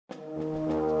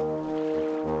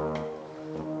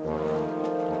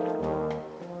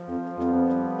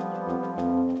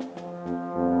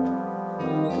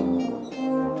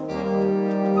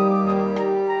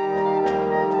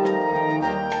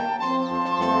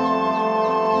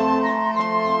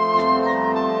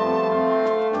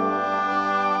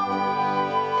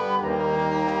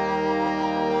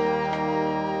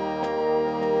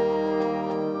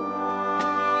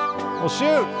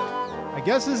shoot. I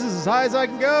guess this is as high as I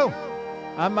can go.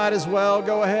 I might as well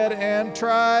go ahead and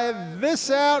try this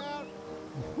out.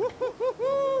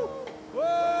 Whoa,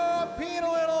 I'm peeing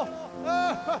a little.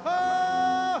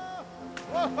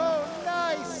 Whoa,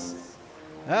 nice.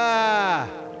 Ah,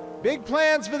 big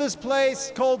plans for this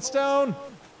place, Cold Stone.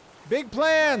 Big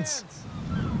plans.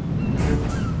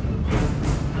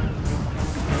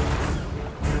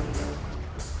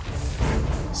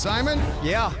 Simon?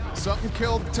 Yeah. Something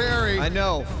killed Terry. I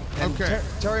know. And Okay.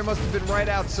 Terry must have been right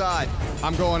outside.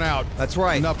 I'm going out. That's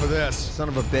right. Enough of this. Son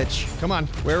of a bitch. Come on.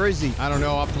 Where is he? I don't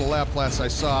know, up to the left last I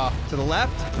saw. To the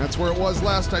left? That's where it was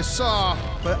last I saw.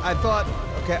 But I thought,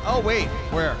 okay, oh wait.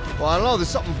 Where? Well, I don't know, there's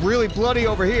something really bloody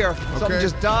over here. Something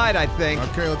just died, I think.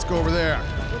 Okay, let's go over there.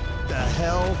 What the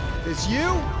hell? Is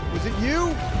you? Was it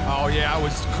you? Oh yeah,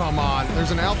 come on.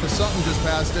 There's an Alpha something just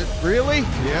past it. Really?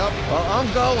 Yep. Well,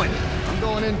 I'm going. I'm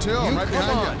going in too. I'm right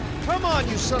behind you. Come on,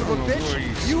 you son of a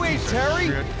bitch. You ate Terry?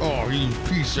 Oh, you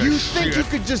piece of shit. You think you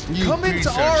could just come into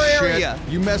our area?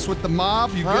 You mess with the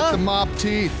mob, you get the mob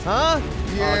teeth. Huh?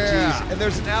 Yeah. Oh, jeez. And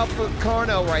there's an Alpha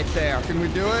Carno right there. Can we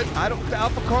do it? The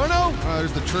Alpha Carno? Oh,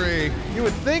 there's the tree. You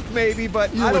would think maybe,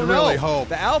 but You I don't would know. really hope.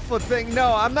 The Alpha thing,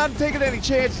 no, I'm not taking any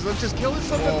chances. Let's just kill this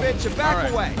son of a bitch and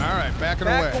back away. All right, backing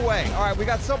away. Back away. All right, we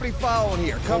got somebody following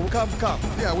here. Come.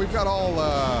 Yeah, we've got all,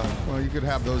 well, you could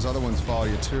have those other ones follow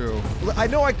you too. I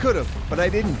know I could have, but I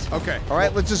didn't. Okay. All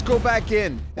right, let's just go back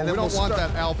in. And then we don't want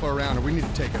that Alpha around it. We need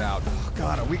to take it out. Oh,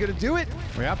 God, are we going to do it?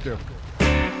 We have to.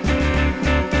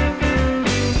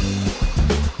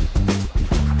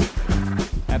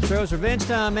 Abstro's revenge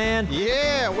time, man.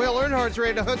 Yeah, Will Earnhardt's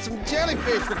ready to hunt some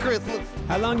jellyfish for Christmas.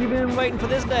 How long you been waiting for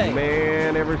this day?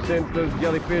 Man, ever since those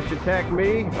jellyfish attacked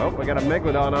me. Oh, I got a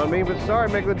megalodon on me, but sorry,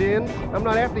 megalodons. I'm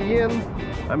not after yin.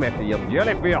 I'm after your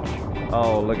jellyfish.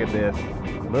 Oh, look at this.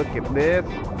 Look at this.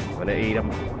 I'm gonna eat them.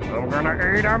 I'm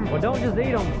gonna eat them. Well, don't just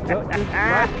eat them. Just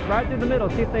right through the middle,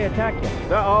 see if they attack you.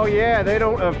 Oh, yeah, they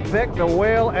don't affect the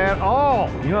whale at all.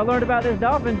 You know, I learned about this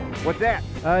dolphin. What's that?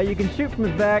 You can shoot from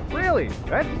his back. Really?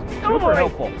 That's Oh, super boy.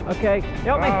 helpful. Okay,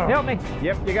 help me.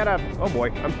 Yep, you gotta. Oh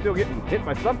boy, I'm still getting hit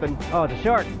by something. Oh, it's a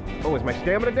shark. Oh, is my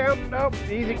stamina down? Nope,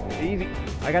 easy.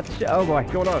 I got the oh boy.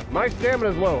 What's going on? My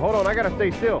stamina's low. Hold on, I gotta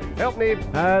stay still. Help me.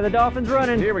 The dolphin's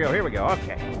running. Here we go.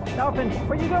 Okay. Dolphin,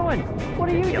 where you going? What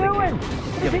are you doing?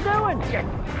 What is he doing?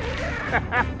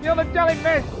 Kill the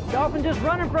jellyfish! Dolphin just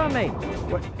running from me.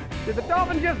 What? Did the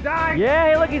dolphin just die? Yeah,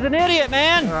 hey, look, he's an idiot,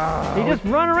 man. He just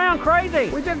run around crazy.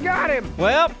 We just got him.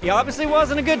 Well, he obviously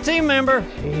wasn't a good team member.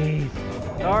 Jeez.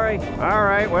 Sorry. All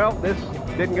right, well, this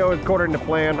didn't go according to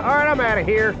plan. All right, I'm out of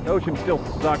here. The ocean still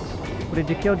sucks. Well, did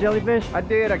you kill jellyfish? I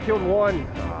did. I killed one.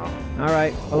 All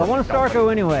right. Well, I want a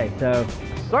Starco anyway, so.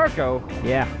 Sarco?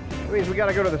 Yeah. That means we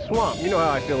gotta go to the swamp. You know how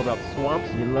I feel about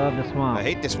swamps. You love the swamp. I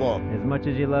hate the swamp. As much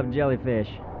as you love jellyfish.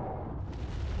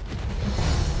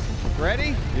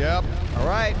 Ready? Yep. All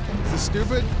right. Is this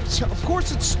stupid? Of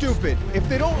course it's stupid. If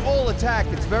they don't all attack,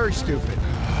 it's very stupid.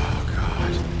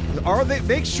 Oh, God. Are they?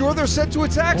 Make sure they're set to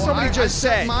attack. Well, Somebody I just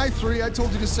set said. my 3. I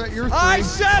told you to set your 3. I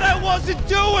said I wasn't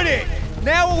doing it.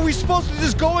 Now are we supposed to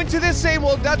just go into this saying,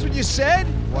 well, that's what you said?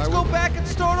 Let's go back and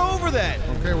start over then.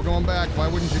 Okay, we're going back. Why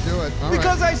wouldn't you do it? All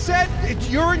Because right. I said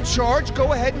you're in charge.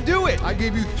 Go ahead and do it. I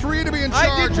gave you 3 to be in charge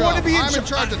I didn't want to be in I'm in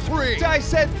charge of 3. I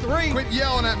said 3. Quit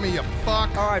yelling at me, you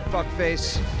fuck. All right,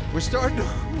 fuckface. We're starting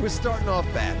off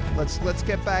bad. Let's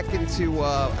get back into.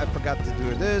 I forgot to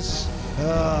do this.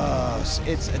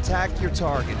 It's attack your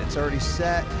target. It's already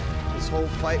set. This whole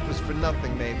fight was for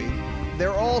nothing, maybe.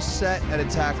 They're all set and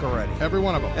attack already. Every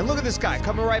one of them. And look at this guy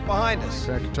coming right behind us.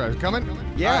 Try coming?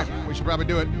 Yeah. All right, we should probably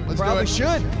do it. Let's do Probably it.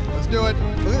 should. Let's do it.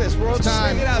 Look at this. We're all It's just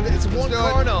time. hanging out. It's Let's one do it.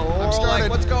 Carno. We're I'm all started.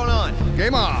 like, what's going on?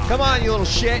 Game on. Come on, you little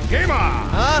shit. Game on.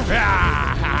 Huh?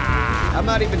 Yeah. I'm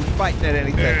not even fighting at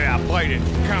anything. Yeah, fight it.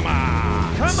 Come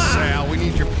on. Come on. Sal, we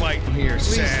need your fight in here,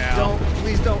 Sal.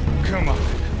 Please don't Come on.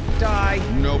 die.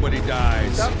 Nobody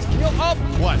dies. Stop. Kill. Oh.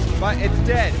 What? But it's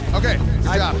dead. Okay, good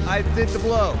job. I did the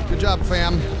blow. Good job,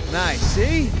 fam. Nice.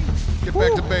 See? Get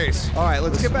back to base. All right,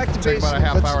 let's get back to Take base. about a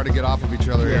half hour to get off of each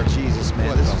other Yeah, here. Jesus,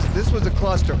 man. What This was a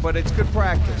cluster, but it's good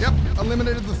practice. Yep,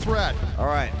 eliminated the threat. All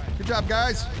right. Good job,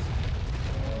 guys.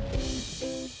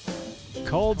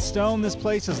 Cold Stone, this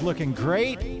place is looking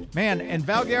great. Man, and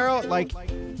Valguero, like,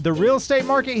 the real estate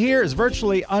market here is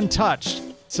virtually untouched.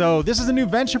 So this is a new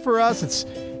venture for us.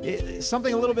 It's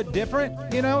something a little bit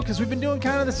different, you know, because we've been doing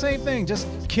kind of the same thing, just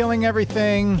killing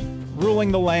everything,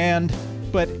 ruling the land.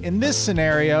 But in this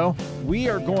scenario, we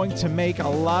are going to make a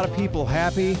lot of people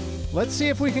happy. Let's see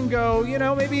if we can go, you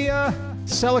know, maybe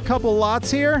sell a couple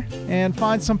lots here and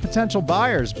find some potential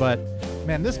buyers. But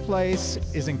Man, this place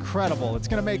is incredible. It's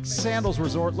gonna make Sandals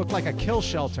Resort look like a kill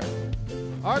shelter.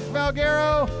 ARK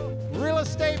Valguero, real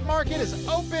estate market is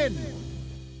open.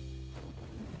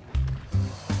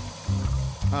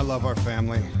 I love our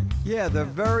family. Yeah, they're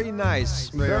very nice.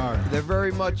 They are. They're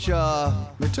very much,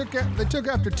 They took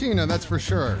after Tina, that's for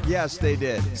sure. yes, they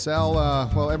did. Sal,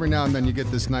 well, every now and then you get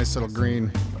this nice little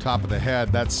green top of the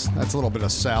head. That's a little bit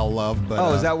of Sal love, but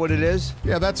Oh, is that what it is?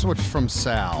 yeah, that's what's from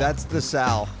Sal. That's the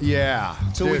Sal. yeah.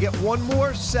 So we Dude. get one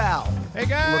more Sal. Hey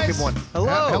guys. Look at one.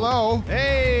 Hello. Hello.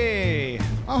 Hey.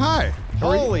 Oh, hi.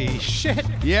 Holy shit.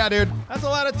 Yeah, dude. That's a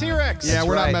lot of T-Rex. Yeah,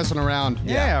 we're right. not messing around.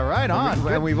 Yeah, right on.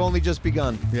 And we've only just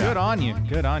begun. Yeah. Good on you.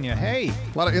 Good on you. Hey.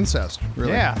 A lot of incest,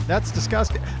 really. Yeah, that's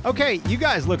disgusting. Okay, you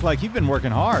guys look like you've been working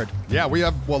hard. Yeah, we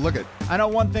have, well, look at. I know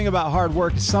one thing about hard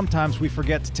work is sometimes we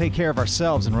forget to take care of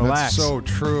ourselves and relax. That's so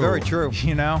true. Very true.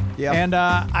 You know? Yep. And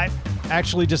I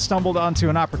actually just stumbled onto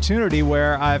an opportunity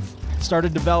where I've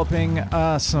started developing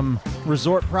some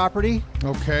resort property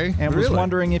Okay. and was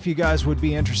wondering if you guys would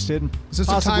be interested. Is this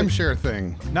possibly- a timeshare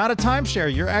thing? Not a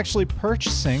timeshare. You're actually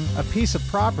purchasing a piece of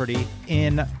property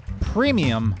in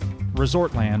premium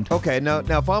resort land. Okay, now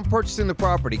if I'm purchasing the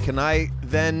property, can I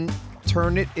then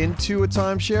turn it into a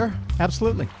timeshare?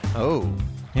 Absolutely. Oh.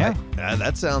 Yeah.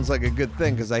 That sounds like a good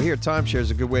thing, because I hear timeshare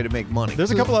is a good way to make money.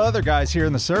 There's a couple of other guys here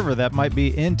in the server that might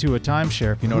be into a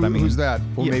timeshare, if you know what I mean. Who's that?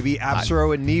 Well, Yeah. maybe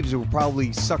Absro and Neebs will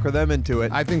probably sucker them into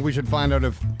it. I think we should find out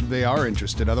if they are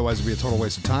interested. Otherwise, it'd be a total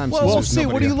waste of time. Well, since we'll there's see. What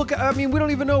nobody do you else. look at? I mean, we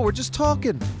don't even know. We're just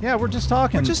talking. Yeah, we're just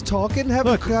talking. We're just talking,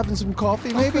 having some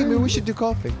coffee. Maybe we should do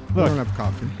coffee. I Look. don't have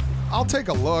coffee. I'll take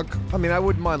a look. I mean, I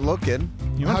wouldn't mind looking.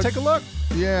 You want How- to take a look?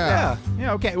 Yeah.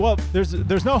 Yeah. Okay. Well,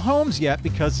 there's no homes yet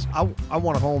because I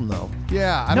want a home though.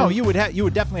 Yeah. I no, don't- you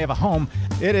would definitely have a home.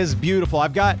 It is beautiful.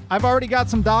 I've already got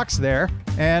some docks there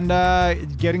and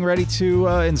getting ready to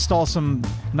install some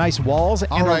nice walls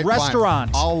All and right, a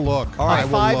restaurant. Fine. I'll look. All right,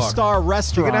 a I will look. 5-star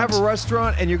restaurant. You're gonna have a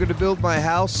restaurant, and you're gonna build my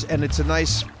house, and it's a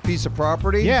nice piece of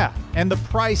property. Yeah, and the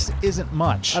price isn't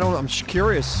much. I don't know. I'm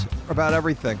curious about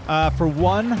everything. For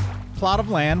one plot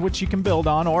of land, which you can build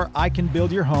on, or I can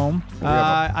build your home.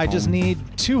 have a I just home. need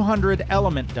 200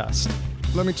 element dust.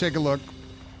 Let me take a look.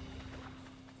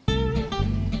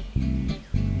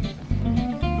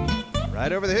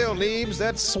 Right over the hill, Neebs.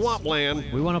 That's swampland.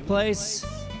 We want a place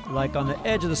like on the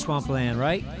edge of the swampland,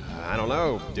 right? I don't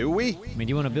know. Do we? I mean,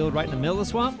 do you want to build right in the middle of the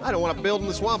swamp? I don't want to build in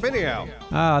the swamp anyhow.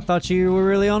 Ah, I thought you were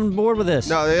really on board with this.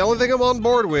 No, the only thing I'm on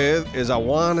board with is I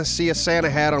want to see a Santa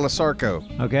hat on a Sarco.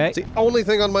 Okay. It's the only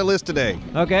thing on my list today.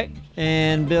 Okay.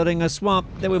 And building a swamp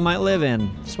that we might live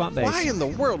in. Swamp base. Why in the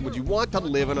world would you want to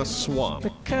live in a swamp?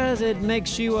 Because it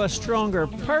makes you a stronger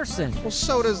person. Well,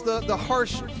 so does the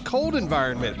harsh, cold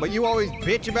environment. But you always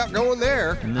bitch about going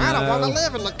there. I don't No. want to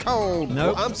live in the cold.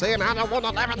 Nope. Well, I'm saying I don't want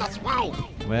to live in the swamp.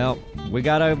 Well, we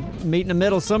gotta meet in the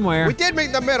middle somewhere. We did meet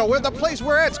in the middle. We're the place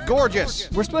we're at's gorgeous.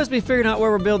 We're supposed to be figuring out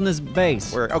where we're building this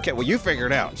base. Okay, well, you figure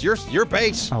it out. It's your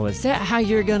base. Oh, is that how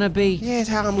you're gonna be? Yeah, it's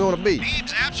how I'm going to be.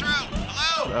 Neebs, Absro,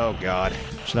 hello. Oh, God.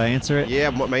 Should I answer it? Yeah,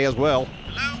 may as well.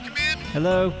 Hello, come in.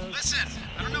 Hello? Listen,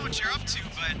 I don't know what you're up to,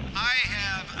 but I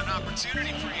have an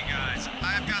opportunity for you guys.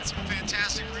 I've got some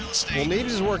fantastic real Well, estate. Neebs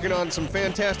is working on some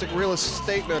fantastic real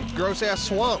estate in a gross-ass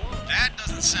swamp. That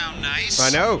doesn't sound nice. I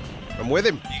know. I'm with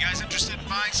him. You guys interested in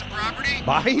buying some property?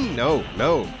 Buying? No.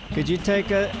 Could you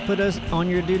put us on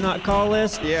your do not call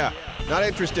list? Yeah, not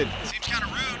interested. Seems kind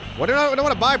of rude. What do I don't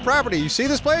want to buy property? You see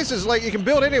this place? It's like you can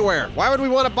build anywhere. Why would we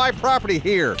want to buy property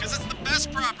here? Because it's the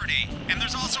best property. And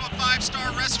there's also a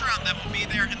 5-star restaurant that will be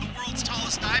there in the world's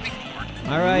tallest diving board.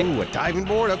 All right. Ooh, a diving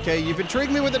board? Okay, you've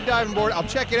intrigued me with a diving board. I'll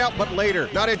check it out, but later.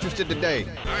 Not interested today. All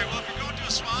right, well, if you're going to a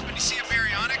swamp and you see a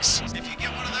Baryonyx, if you get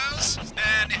one of those,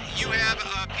 then you have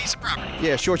a piece of property.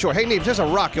 Yeah, sure. Hey, Neebs, there's a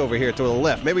rock over here to the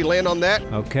left. Maybe land on that.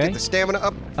 Okay. Get the stamina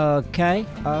up. Okay.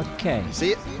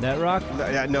 See it? That rock?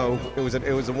 No, it was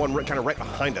the one kind of right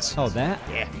behind us. Oh, that?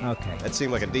 Yeah. Okay. That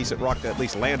seemed like a decent rock to at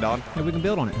least land on. Hey, we can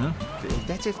build on it, huh?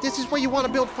 That's if this is where you want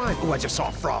to build, fine. Oh, I just saw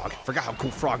a frog. Forgot how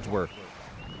cool frogs were.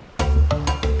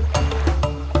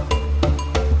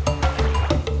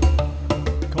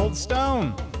 Cold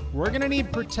Stone. We're gonna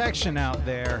need protection out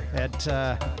there.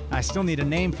 I still need a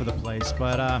name for the place,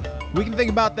 but we can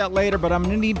think about that later. But I'm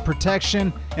gonna need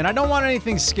protection, and I don't want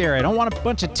anything scary. I don't want a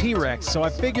bunch of T-Rex. So I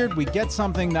figured we'd get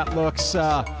something that looks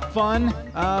fun,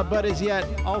 but is yet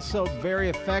also very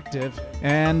effective.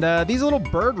 And these little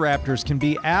bird raptors can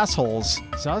be assholes.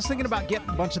 So I was thinking about getting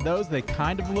a bunch of those. They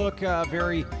kind of look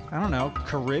very, I don't know,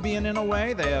 Caribbean in a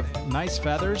way. They have nice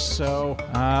feathers. So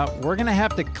we're gonna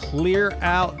have to clear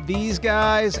out these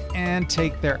guys and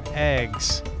take their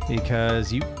eggs.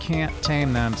 because you can't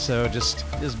tame them. So just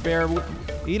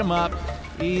eat them up,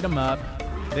 eat them up.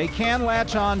 They can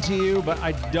latch on to you, but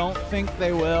I don't think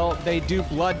they will. They do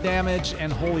blood damage,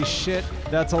 and holy shit,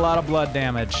 that's a lot of blood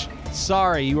damage.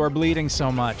 Sorry, you are bleeding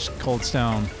so much,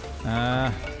 Coldstone.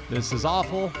 This is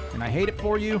awful, and I hate it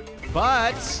for you,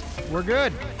 but we're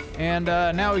good. And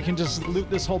now we can just loot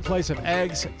this whole place of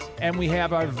eggs, and we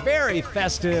have our very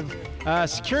festive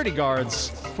security guards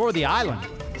for the island.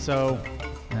 So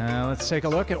let's take a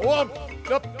look at. Whoa!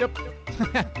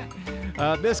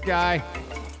 This guy.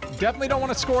 Definitely don't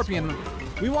want a scorpion.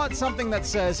 We want something that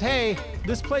says, hey,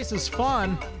 this place is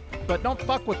fun, but don't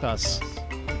fuck with us.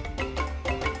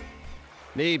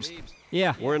 Neebs,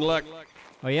 Yeah. we're in luck.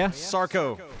 Oh, yeah?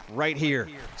 Sarco, right here,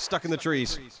 stuck in the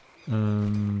trees.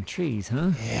 Trees,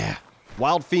 huh? Yeah.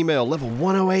 Wild female, level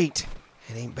 108.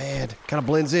 It ain't bad. Kind of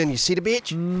blends in. You see the bitch?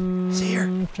 See her?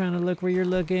 I'm trying to look where you're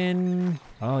looking.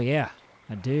 Oh, yeah,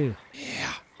 I do.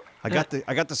 Yeah. I got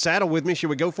the saddle with me.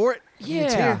 Should we go for it? It's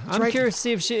Yeah, here. It's I'm right. curious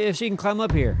to see if she can climb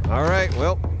up here. All right.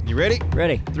 Well, you ready?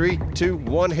 Ready. 3, 2,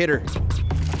 1, hit her.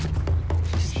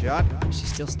 Shot. Is she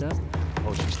still stuck?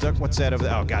 Oh, she's stuck. What's that over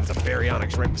there? Oh, God, it's a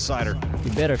baryonyx right beside her. Be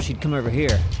better if she'd come over here.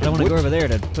 I don't want to go over there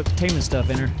to put taming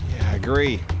stuff in her. Yeah, I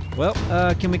agree. Well,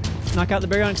 can we knock out the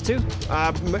baryonyx too?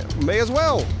 May as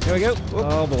well. There we go.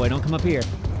 Oh boy, don't come up here.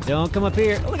 Don't come up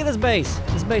here. Oh, look at this base.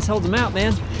 This base holds him out,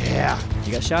 man. Yeah.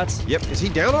 You got shots? Yep. Is he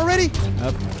down already?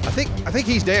 Up. I think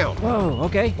he's down. Whoa,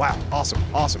 okay. Wow. Awesome.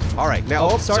 Awesome. All right. Now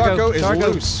Oh, Sarco is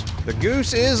Sarco. loose. The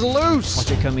goose is loose.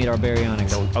 Watch it come eat our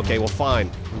baryonyx. Okay, well, fine.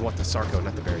 We want the Sarco,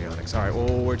 not the baryonyx. All right.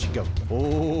 Oh, where'd she go?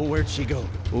 Oh, where'd she go?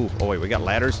 Ooh. Oh, wait. We got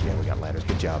ladders? Yeah, we got ladders.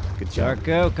 Good job. Good job.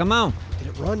 Sarco, come on. Did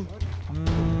it run?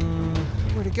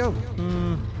 Where'd it go?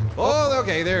 Oh,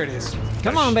 okay. There it is.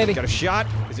 Come on, baby. Got a shot?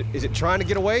 Is it trying to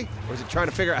get away? Or is it trying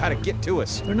to figure out how to get to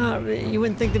us? They're not. You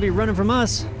wouldn't think they'd be running from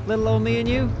us, little old me and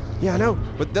you. Yeah, I know.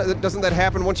 But doesn't that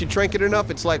happen once you drink it enough?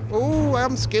 It's like, ooh,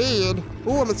 I'm scared.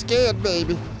 Ooh, I'm scared,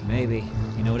 baby. Maybe.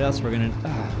 You know what else we're gonna?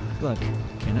 Look.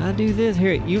 Can I do this?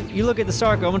 Here, you look at the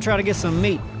Sarco. I'm gonna try to get some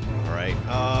meat. All right.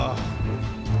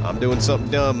 I'm doing something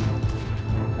dumb.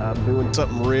 I'm doing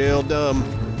something real dumb.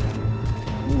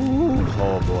 Ooh.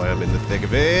 Oh boy, I'm in the thick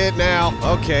of it now.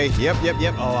 Okay. Yep.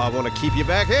 Oh, I want to keep you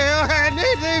back. Hey,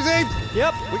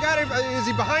 Yep. we got him. Is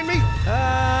he behind me?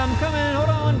 I'm coming. Hold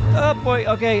on. Oh boy.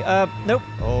 Okay. Nope.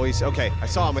 Oh, he's okay. I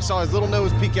saw him. I saw his little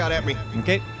nose peek out at me.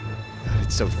 Okay. God,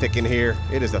 it's so thick in here.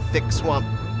 It is a thick swamp.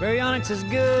 Baryonyx is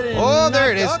good. And Oh,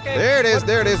 there it not- is. Okay. There it is. What-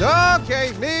 There it is.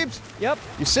 Okay, Neebs. Yep.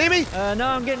 You see me? No,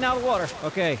 I'm getting out of the water.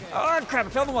 Okay. Oh crap! I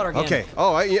fell in the water again. Okay.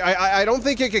 Oh, I don't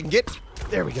think it can get.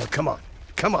 There we go. Come on.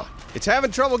 Come on. It's having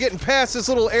trouble getting past this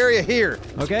little area here.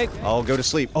 Okay. I'll go to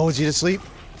sleep. Oh, is it asleep?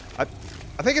 I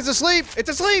think it's asleep. It's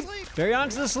asleep. Baryonyx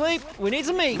is asleep. We need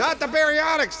some meat. Not the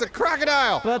baryonyx, the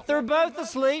crocodile. But they're both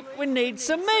asleep. We need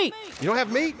some meat. You don't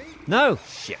have meat? No.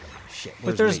 Shit.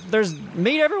 But Where's meat? there's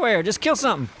meat everywhere. Just kill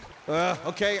something.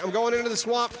 Okay, I'm going into the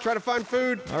swamp, try to find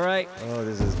food. All right. Oh,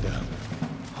 this is dumb.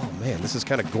 Oh man, this is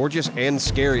kind of gorgeous and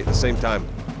scary at the same time.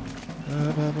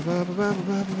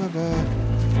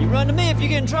 You run to me if you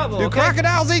get in trouble. Do okay?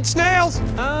 crocodiles eat snails?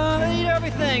 They eat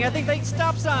everything. I think they eat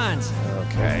stop signs.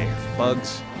 Okay,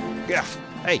 bugs. Yeah.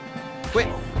 Hey, quit,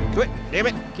 damn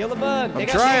it. Kill the bug. They I'm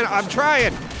got trying, meat. I'm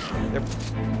trying.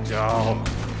 Oh.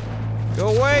 Go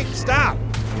away, stop.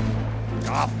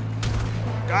 Off.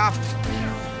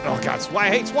 Oh God, that's why I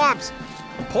hate swamps.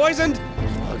 I'm poisoned.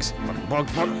 Bugs, bug.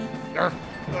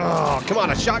 Oh, come on,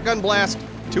 a shotgun blast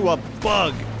to a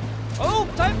bug. Oh,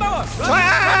 Titan boa.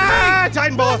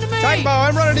 Titan boa, Run to me. Titan boa,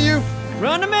 I'm running to you.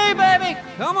 Run to me, baby.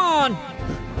 Come on.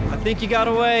 I think you got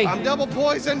away. I'm double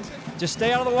poisoned. Just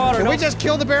stay out of the water. Can we Don't- just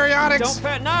kill the baryonyx?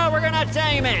 No, we're gonna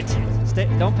tame it.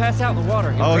 Don't pass out in the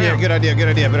water. You'll Oh yeah, drown. good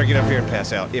idea. Better get up here and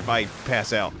pass out. If I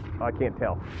pass out. I can't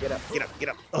tell. Get up.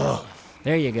 Ugh,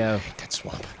 There you go. that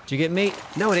swamp. Did you get meat?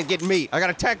 No, I didn't get meat. I got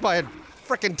attacked by a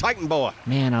frickin' Titan boa.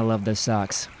 Man, I love those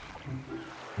socks.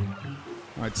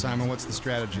 All right, Simon, what's the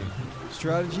strategy?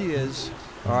 Strategy is,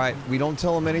 all right, we don't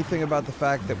tell them anything about the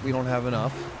fact that we don't have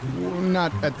enough. Well,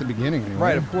 not at the beginning, anyway.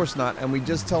 Right, of course not. And we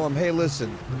just tell them, hey,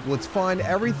 listen, let's find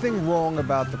everything wrong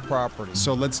about the property.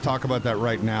 So let's talk about that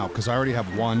right now, because I already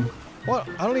have one. What?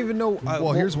 I don't even know.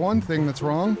 Well, here's one thing that's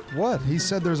wrong. What? He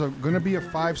said there's going to be a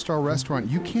 5-star restaurant.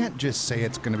 You can't just say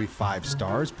it's going to be 5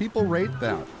 stars. People rate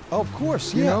that. Oh, of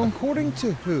course, yeah. You know? According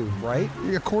to who, right?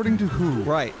 According to who?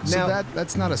 Right. So Now-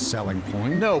 that's not a selling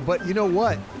point. No, but you know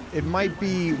what? It might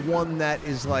be one that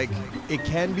is like, it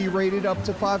can be rated up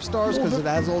to 5 stars because it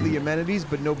has all the amenities,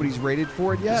 but nobody's rated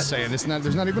for it yet. Just saying,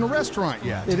 there's not even a restaurant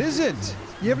yet. It isn't.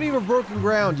 You haven't even broken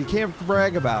ground. You can't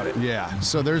brag about it. Yeah,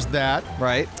 so there's that.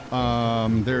 Right.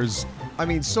 There's... I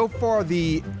mean, so far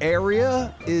the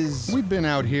area is... We've been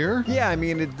out here. Yeah, I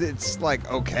mean, it's like,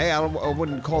 okay, I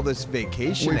wouldn't call this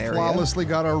vacation We area. flawlessly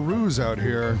got our ruse out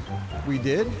here. We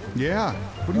did? Yeah.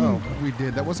 What do you mean we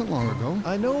did? That wasn't long ago.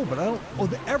 I know, but I don't... Oh,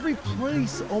 every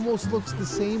place almost looks the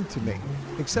same to me,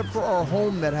 except for our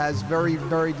home that has very,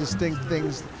 very distinct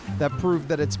things that prove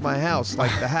that it's my house,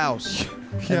 like the house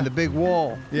and the big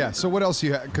wall. Yeah, so what else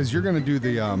you have? Because you're going to do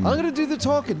the... I'm going to do the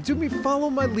talking. Follow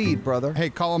my lead, brother. Hey,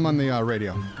 call him on the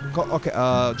radio. Okay,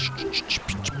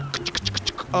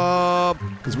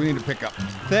 Because we need to pick up.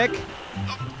 Thick?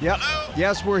 Yep.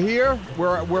 Yes, we're here.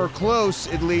 We're close,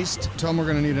 at least. Tell them we're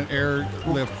going to need an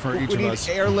airlift for each We of need us.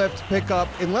 airlift pickup,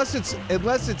 unless it's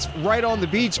right on the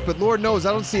beach. But Lord knows,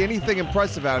 I don't see anything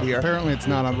impressive out here. Apparently, it's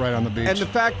not right on the beach. And the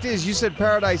fact is, you said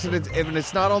paradise, and if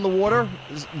it's not on the water,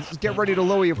 get ready to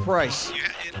lower your price.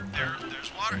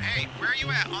 There's water. Hey, where are you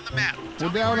at on the map? We're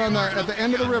down on at the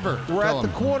end of the river. We're Tell at the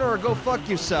 'em. corner, or go fuck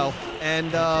yourself.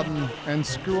 And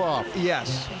screw off.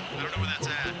 yes, I don't know where that's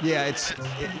at.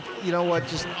 yeah, you know what?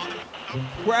 Just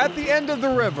we're at the end of the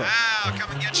river. I'll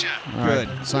come and get you. All right,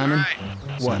 Good. Simon. All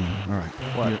right. What? Simon, all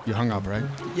right. What? You hung up, right?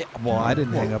 Yeah. Well, I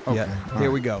didn't hang up yet. okay, all Here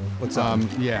right. we go. What's up?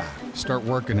 Yeah. Start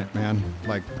working it, man.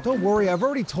 Like, Don't worry, I've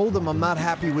already told him I'm not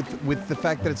happy with the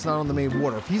fact that it's not on the main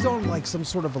water. If he's on like some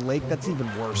sort of a lake, that's even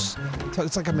worse.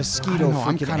 It's like a I mosquito don't know.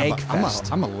 I'm freaking kind egg of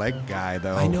fest. I'm a leg guy,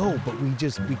 though. I know, but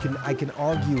I can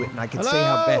argue it and I can say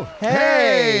how Hello? bad.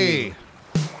 Hey!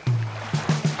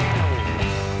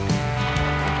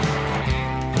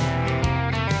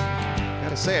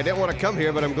 Gotta say, I didn't want to come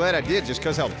here, but I'm glad I did just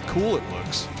because how cool it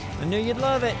looks. I knew you'd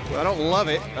love it. Well, I don't love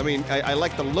it. I mean, I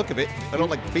like the look of it. I don't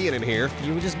like being in here.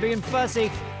 You were just being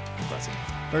fussy.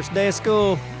 First day of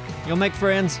school. You'll make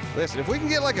friends. Listen, if we can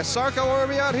get like a Sarco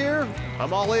army out here,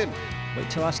 I'm all in. Wait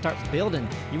till I start building.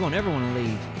 You won't ever want to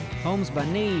leave. Homes by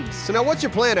Neebs. So now what's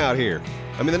your plan out here?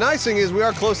 I mean, the nice thing is we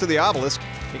are close to the obelisk.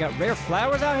 You got rare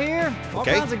flowers out here? All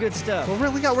Okay. kinds of good stuff. Well,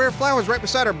 really, we got rare flowers right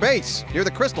beside our base, near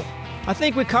the crystal. I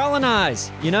think we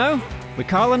colonize, you know? We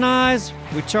colonize,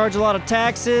 we charge a lot of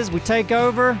taxes, we take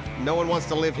over. No one wants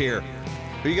to live here.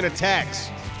 Who are you gonna tax?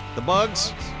 The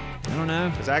bugs? I don't know.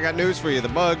 Because I got news for you. The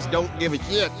bugs don't give a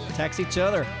shit. Tax each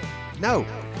other. No.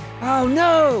 Oh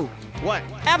no! What?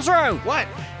 Absro! What?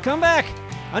 Come back!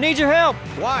 I need your help!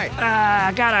 Why?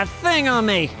 I got a thing on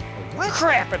me! What?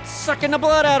 Crap, it's sucking the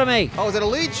blood out of me! Oh, is it a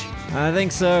leech? I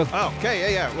think so. Oh,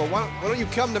 okay, yeah. Well, why don't you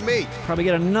come to me? Probably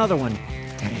get another one.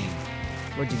 Dang.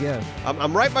 Where'd you go?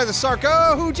 I'm right by the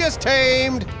Sarco who just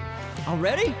tamed.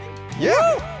 Already?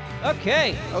 Yeah.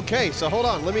 Okay. Okay, so hold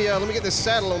on. Let me get this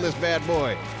saddle on this bad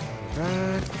boy.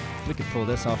 Right. We could pull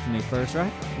this off of me first,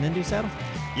 right? And then do saddle?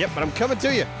 Yep, but I'm coming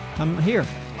to you. I'm here.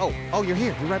 Oh, you're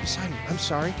here. You're right beside me. I'm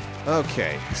sorry.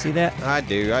 Okay. You see that? I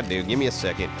do. Give me a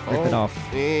second. Rip it off.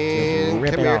 And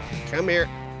Rip come it here. off. Come here.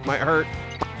 Might hurt.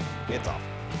 It's off.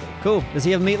 Cool. Does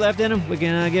he have meat left in him? We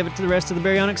can give it to the rest of the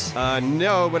baryonyx?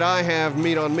 No, but I have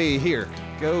meat on me. Here.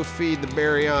 Go feed the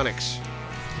baryonyx.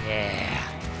 Yeah.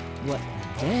 What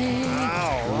a day.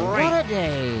 All What right. a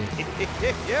day.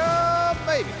 Yeah,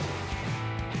 baby.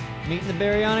 Meat in the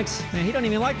baryonyx. Man, he don't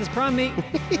even like this prime meat.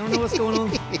 I don't know what's going on.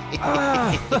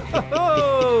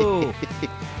 Oh!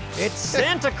 It's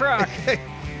Santa Croc.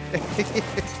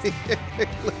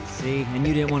 See, and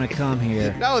you didn't want to come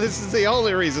here. No, this is the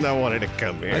only reason I wanted to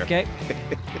come here. Okay.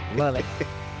 Love it.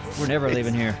 We're never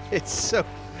leaving here. It's so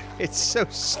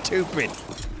stupid.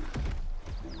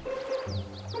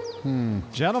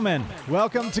 Gentlemen,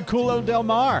 welcome to Culo Del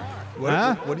Mar.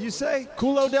 Huh? What do you say?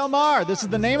 Culo Del Mar. This is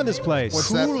the name of this place.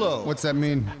 What's that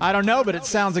mean? I don't know, but it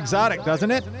sounds exotic,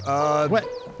 doesn't it? What?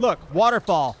 Look,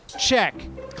 waterfall. Check.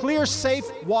 Clear, safe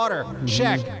water.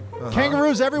 Check.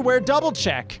 Kangaroos everywhere. Double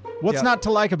check. What's Yeah. not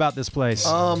to like about this place?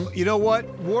 You know what?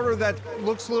 Water that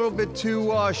looks a little bit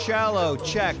too shallow.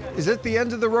 Check. Is it the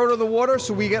end of the road of the water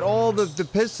so we get all the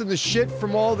piss and the shit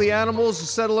from all the animals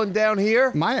settling down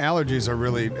here? My allergies are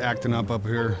really acting up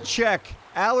here. Check.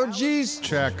 Allergies?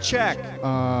 Check. Check.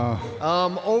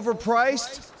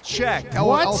 Overpriced? Check.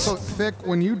 What? Also, Thick,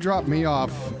 when you dropped me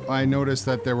off, I noticed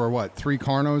that there were, 3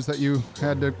 Carnos that you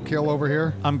had to kill over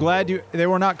here? I'm glad they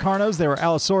were not Carnos, they were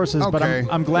Allosauruses, but Okay.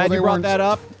 I'm glad Well, you they brought weren't- that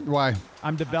up. Why?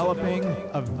 I'm developing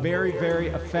a very, very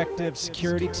effective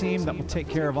security team that will take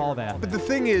care of all that. But the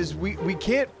thing is, we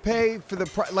can't pay for the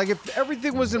price. Like, if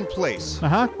everything was in place,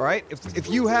 right? If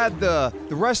you had the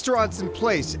restaurants in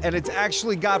place and it's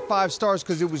actually got 5 stars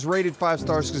because it was rated 5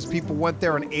 stars because people went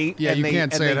there and ate. Yeah, and you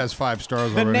can't say it has 5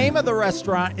 stars already. The name of the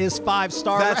restaurant is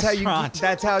 5-star restaurant.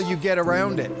 That's how you get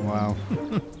around it. Wow.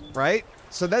 Right?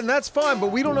 So then that's fine, but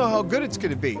we don't know how good it's going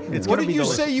to be. What did you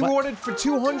say you wanted for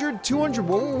 200? 200?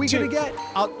 What were we going to get?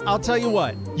 I'll tell you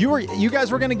what. You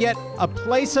guys were going to get a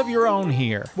place of your own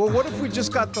here. Well, what if we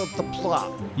just got the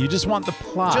plot? You just want the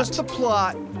plot. Just the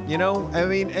plot, you know? I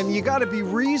mean, and you got to be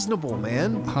reasonable,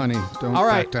 man. Honey, don't All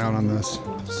right. back down on this.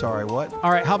 Sorry, what?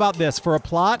 All right, how about this? For a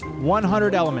plot,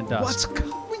 100 element dust.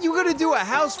 You gonna do a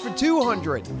house for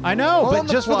 200? I know, On but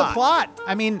the just for the plot. plot.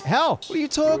 I mean, hell. What are you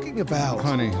talking about?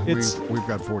 Honey, It's- we've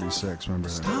got 46, remember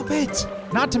that. Stop it.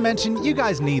 Not to mention, you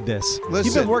guys need this. You've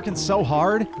Listen. been working so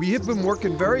hard. We have been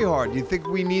working very hard. You think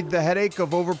we need the headache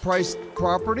of overpriced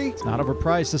property? It's not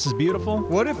overpriced. This is beautiful.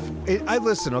 What if I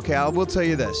listen? Okay, I will tell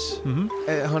you this.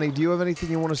 Honey, do you have anything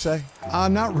you want to say?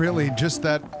 Not really, just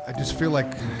that I just feel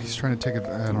like he's trying to take it,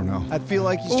 I don't know. I feel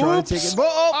like he's trying to take Oops. it.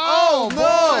 Oh,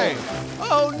 boy. no!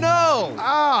 Oh no!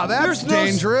 Ah, that's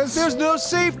dangerous. There's no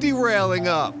safety railing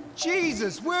up.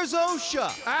 Jesus, where's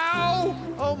OSHA? Ow!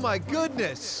 Oh my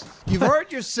goodness! You've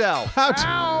hurt yourself.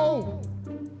 Ow!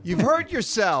 You've hurt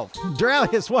yourself.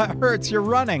 Dralius, what hurts? You're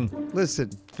running. Listen,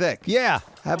 Thick. Yeah.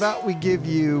 How about we give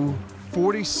you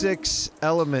 46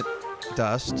 element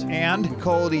dust And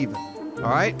call it even? All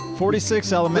right.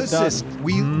 46 element Listen, dust.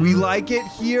 we like it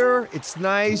here. It's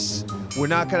nice. We're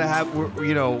not gonna have.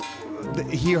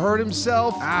 He hurt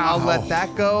himself. I'll let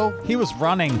that go. He was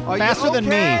running Are you faster than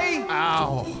me. okay?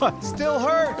 Ow! Still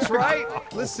hurts, right?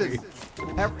 Listen.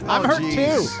 I'm hurt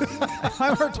too.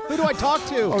 I'm hurt. Who do I talk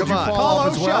to? Oh, did you on. fall Call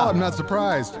off as well? OSHA. I'm not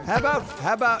surprised. How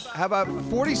about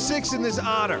 46 in this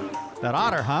otter? That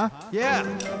otter, huh? Yeah.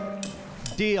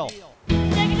 Deal.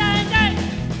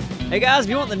 Hey guys, if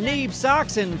you want the Neebs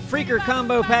socks and Freaker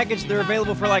combo package, they're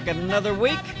available for like another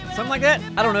week, something like that.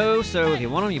 I don't know, so if you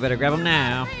want them, you better grab them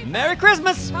now. Merry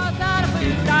Christmas!